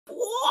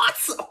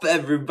up,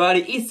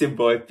 everybody? It's your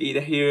boy Peter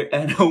here,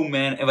 and oh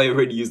man, have I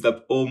already used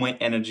up all my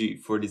energy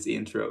for this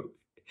intro.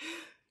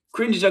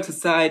 Cringy jokes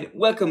aside,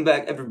 welcome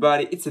back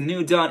everybody. It's a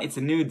new dawn, it's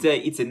a new day,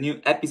 it's a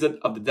new episode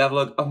of the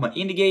devlog of my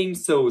indie game,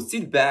 so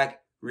sit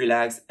back,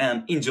 relax,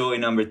 and enjoy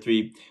number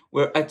 3,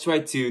 where I try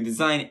to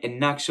design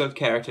an actual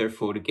character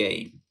for the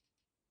game.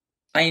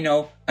 I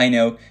know,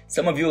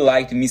 some of you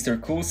liked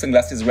Mr. Cool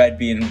Sunglasses Red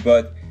Bean,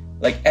 but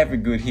like every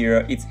good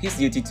hero, it's his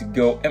duty to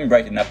go and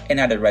brighten up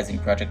another rising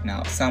project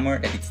now, somewhere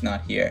that it's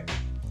not here.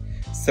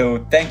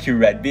 So thank you,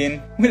 Red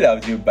Bean, we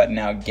loved you, but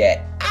now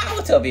get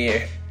out of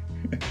here!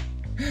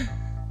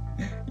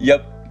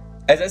 Yup,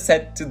 as I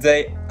said,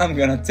 today I'm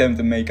gonna attempt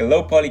to make a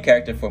low poly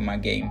character for my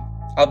game.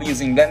 I'll be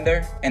using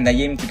Blender, and I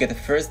aim to get the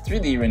first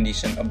 3D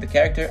rendition of the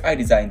character I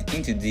designed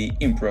in 2D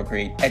in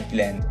Procreate at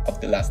the end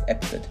of the last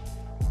episode.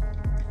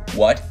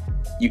 What?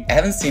 You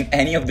haven't seen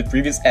any of the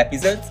previous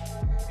episodes?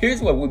 Here's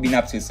what we've been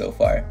up to so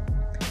far.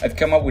 I've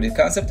come up with a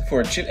concept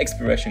for a chill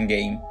exploration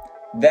game.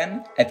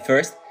 Then, at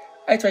first,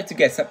 I tried to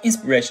get some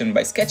inspiration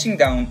by sketching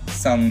down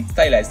some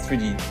stylized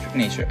 3D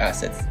nature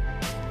assets.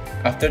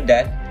 After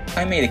that,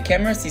 I made a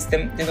camera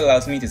system that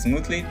allows me to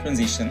smoothly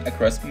transition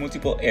across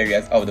multiple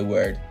areas of the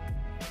world.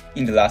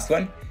 In the last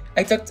one,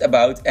 I talked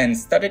about and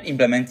started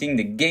implementing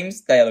the game's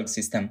dialogue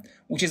system,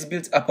 which is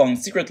built upon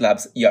Secret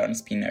Lab's Yarn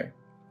Spinner.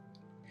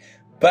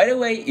 By the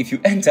way, if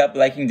you end up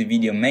liking the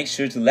video, make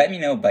sure to let me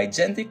know by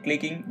gently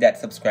clicking that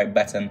subscribe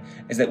button,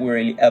 as that will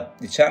really help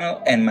the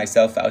channel and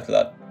myself out a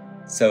lot.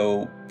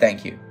 So,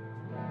 thank you.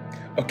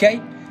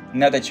 Okay,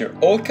 now that you're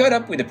all caught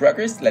up with the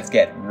progress, let's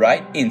get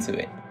right into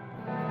it.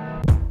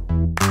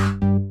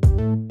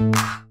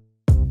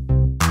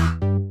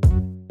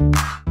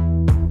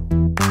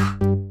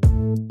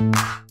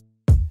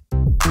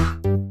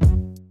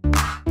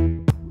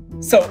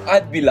 So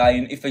I'd be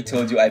lying if I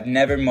told you I've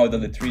never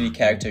modeled a 3D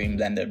character in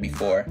Blender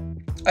before.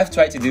 I've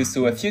tried to do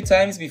so a few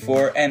times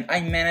before and I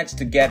managed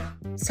to get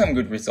some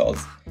good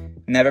results.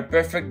 Never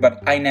perfect,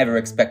 but I never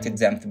expected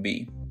them to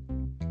be.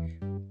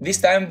 This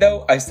time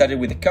though, I started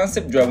with a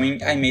concept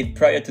drawing I made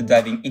prior to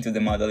diving into the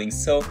modeling,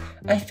 so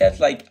I felt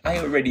like I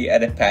already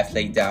had a path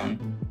laid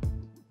down.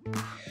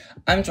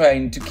 I'm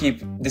trying to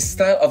keep the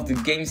style of the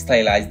game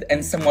stylized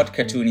and somewhat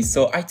cartoony,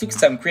 so I took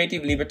some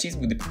creative liberties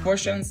with the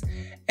proportions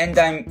and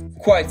I'm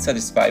quite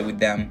satisfied with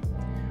them.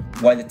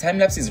 While the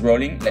time-lapse is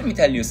rolling, let me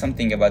tell you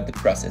something about the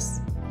process.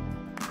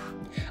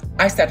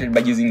 I started by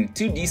using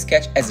 2D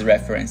sketch as a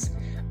reference.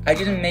 I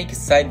didn't make a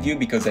side view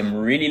because I'm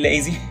really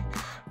lazy,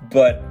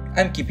 but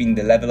I'm keeping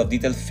the level of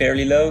detail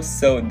fairly low,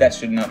 so that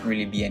should not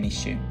really be an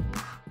issue.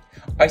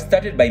 I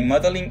started by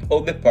modeling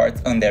all the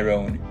parts on their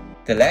own.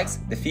 The legs,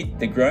 the feet,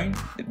 the groin,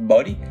 the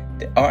body,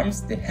 the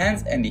arms, the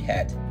hands and the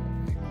head.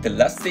 The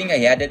last thing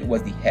I added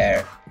was the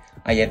hair.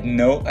 I had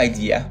no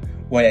idea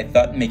why I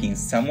thought making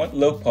somewhat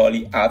low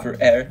poly outer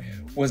hair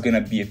was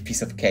gonna be a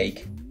piece of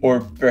cake.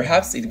 Or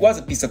perhaps it was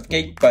a piece of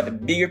cake, but a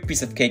bigger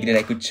piece of cake that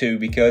I could chew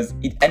because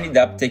it ended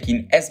up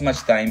taking as much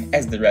time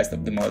as the rest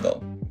of the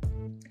model.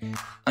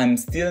 I'm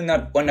still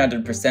not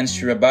 100%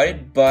 sure about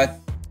it, but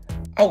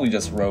I will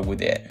just roll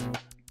with it.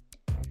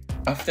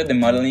 After the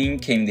modeling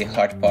came the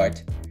hard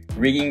part,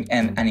 rigging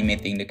and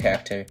animating the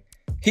character.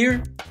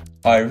 Here,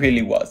 I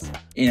really was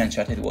in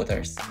uncharted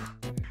waters.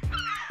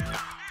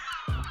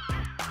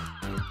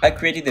 I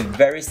created a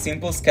very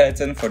simple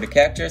skeleton for the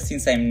character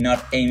since I'm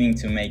not aiming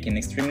to make an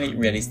extremely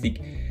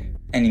realistic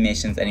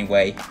animations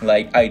anyway,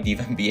 like I'd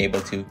even be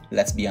able to,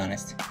 let's be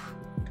honest.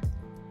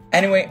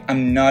 Anyway,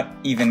 I'm not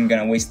even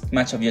gonna waste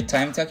much of your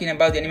time talking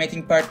about the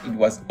animating part, it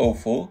was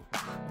awful.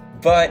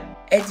 But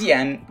at the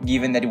end,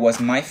 given that it was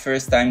my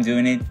first time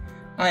doing it,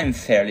 I'm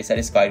fairly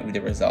satisfied with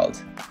the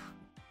result.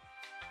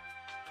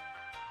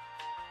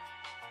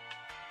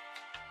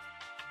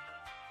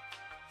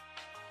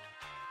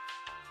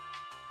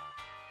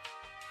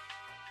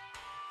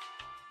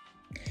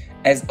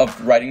 As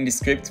of writing the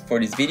script for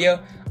this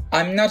video,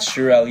 I'm not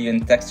sure I'll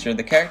even texture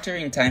the character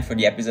in time for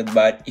the episode,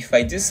 but if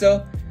I do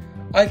so,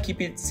 I'll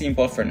keep it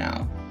simple for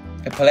now.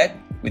 A palette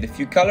with a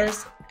few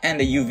colors and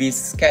the UVs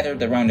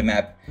scattered around the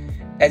map,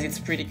 as it's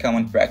pretty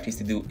common practice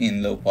to do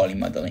in low poly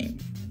modeling.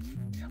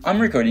 I'm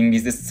recording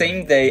this the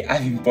same day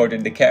I've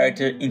imported the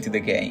character into the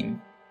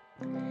game.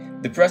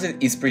 The process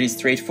is pretty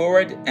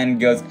straightforward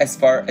and goes as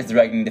far as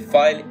dragging the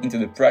file into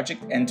the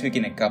project and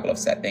tweaking a couple of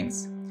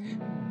settings.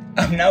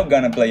 I'm now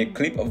gonna play a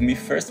clip of me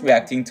first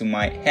reacting to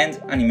my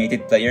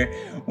hand-animated player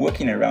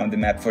walking around the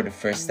map for the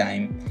first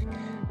time.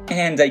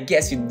 And I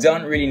guess you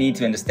don't really need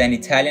to understand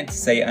Italian to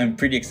say I'm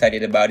pretty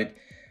excited about it.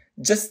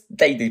 Just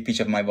take the pitch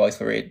of my voice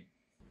for it.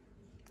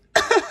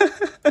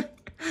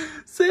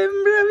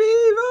 Sembra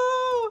vivo!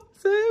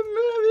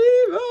 Sembra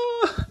vivo!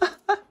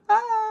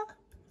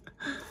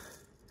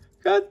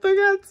 Quanto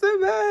cazzo è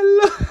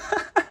bello!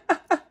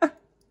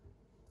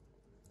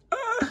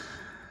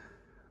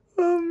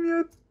 Oh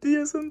mio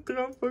Dio, sono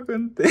troppo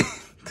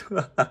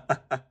contento!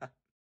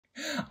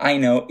 I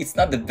know, it's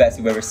not the best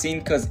you've ever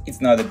seen, cause it's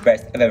not the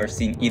best I've ever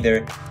seen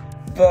either,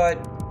 but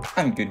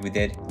I'm good with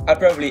it. I'll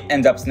probably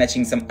end up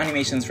snatching some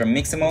animations from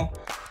Mixamo,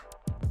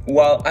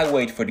 while I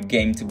wait for the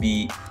game to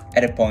be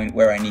at a point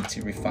where I need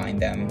to refine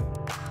them.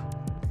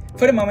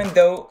 For the moment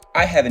though,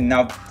 I have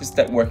enough to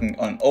start working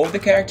on all the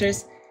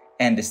characters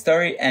and the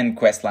story and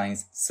quest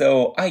lines,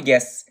 so I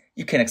guess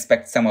you can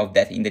expect some of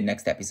that in the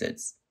next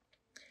episodes.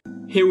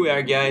 Here we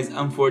are guys,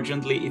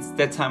 unfortunately it's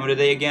that time of the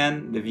day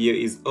again, the video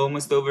is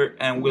almost over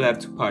and we'll have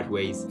to part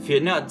ways.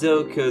 Fear not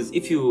though, cause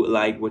if you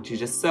like what you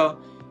just saw,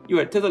 you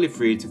are totally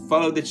free to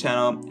follow the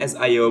channel, as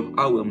I hope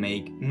I will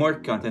make more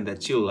content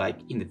that you'll like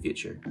in the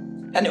future.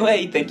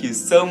 Anyway, thank you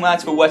so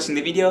much for watching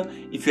the video.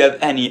 If you have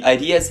any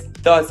ideas,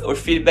 thoughts or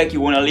feedback you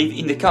wanna leave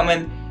in the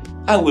comment,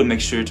 I will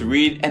make sure to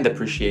read and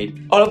appreciate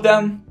all of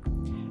them.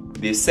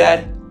 This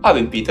said, I've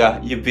been Peter,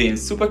 you've been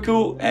super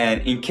cool,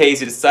 and in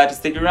case you decide to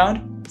stick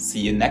around, see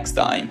you next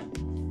time.